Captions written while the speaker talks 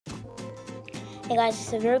Hey guys,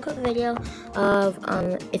 it's a very quick video of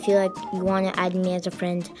if you want to add me as a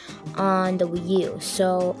friend on the Wii U.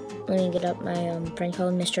 So let me get up my friend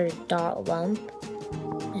code, Mr.LUMP.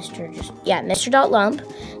 Mr.LUMP.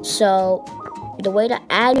 So the way to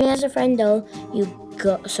add me as a friend though, you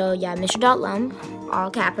go Mr.LUMP, all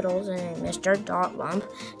capitals, and Mr.LUMP.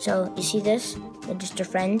 So you see this, register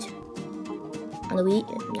friend. On the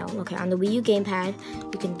Wii U gamepad,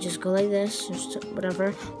 you can just go like this, just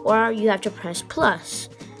whatever, or you have to press plus,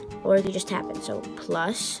 or you can just tap it. So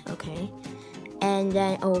plus, okay, and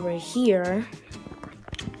then over here,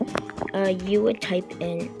 you would type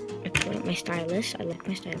in. I put up my stylus. I like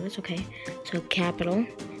my stylus. Okay, so capital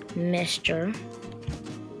Mr.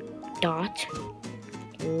 dot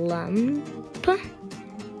lump.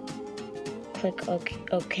 Click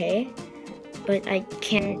OK. But I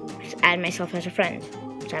can't add myself as a friend.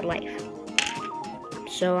 Sad life.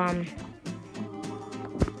 So,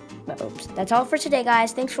 oops. That's all for today,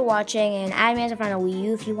 guys. Thanks for watching, and add me as a friend on Wii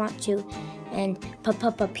U if you want to. And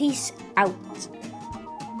peace out.